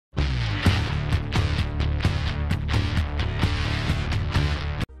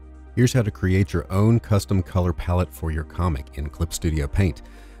Here's how to create your own custom color palette for your comic in Clip Studio Paint.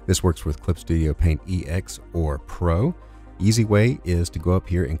 This works with Clip Studio Paint EX or Pro. Easy way is to go up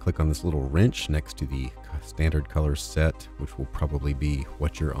here and click on this little wrench next to the standard color set, which will probably be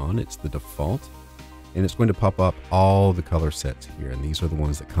what you're on. It's the default. And it's going to pop up all the color sets here. And these are the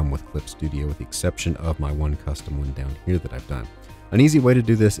ones that come with Clip Studio, with the exception of my one custom one down here that I've done. An easy way to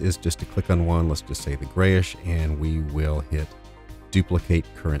do this is just to click on one, let's just say the grayish, and we will hit duplicate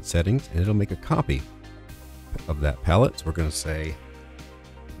current settings, and it'll make a copy of that palette. So we're going to say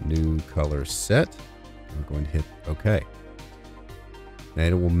new color set. We're going to hit OK.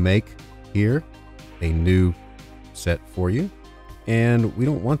 And it will make here a new set for you. And we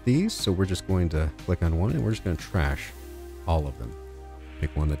don't want these, so we're just going to click on one and we're just going to trash all of them.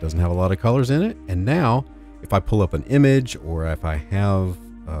 Pick one that doesn't have a lot of colors in it. And now if I pull up an image, or if I have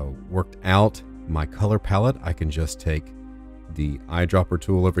worked out my color palette, I can just take the eyedropper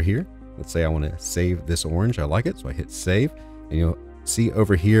tool over here. Let's say I want to save this orange. I like it, so I hit save. And you'll see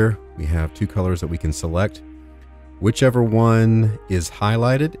over here we have two colors that we can select. Whichever one is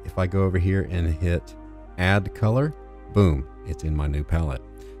highlighted, if I go over here and hit add color, boom, it's in my new palette.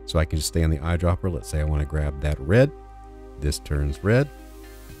 So I can just stay on the eyedropper. Let's say I want to grab that red. This turns red.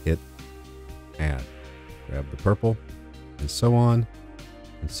 Hit add. Grab the purple, and so on,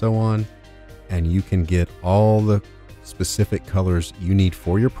 and so on. And you can get all the specific colors you need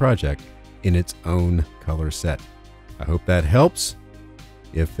for your project in its own color set. I hope that helps.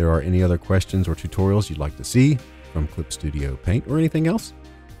 If there are any other questions or tutorials you'd like to see from Clip Studio Paint or anything else,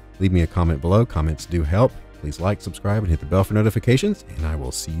 leave me a comment below. Comments do help. Please like, subscribe, and hit the bell for notifications, and I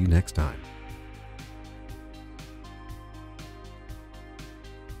will see you next time.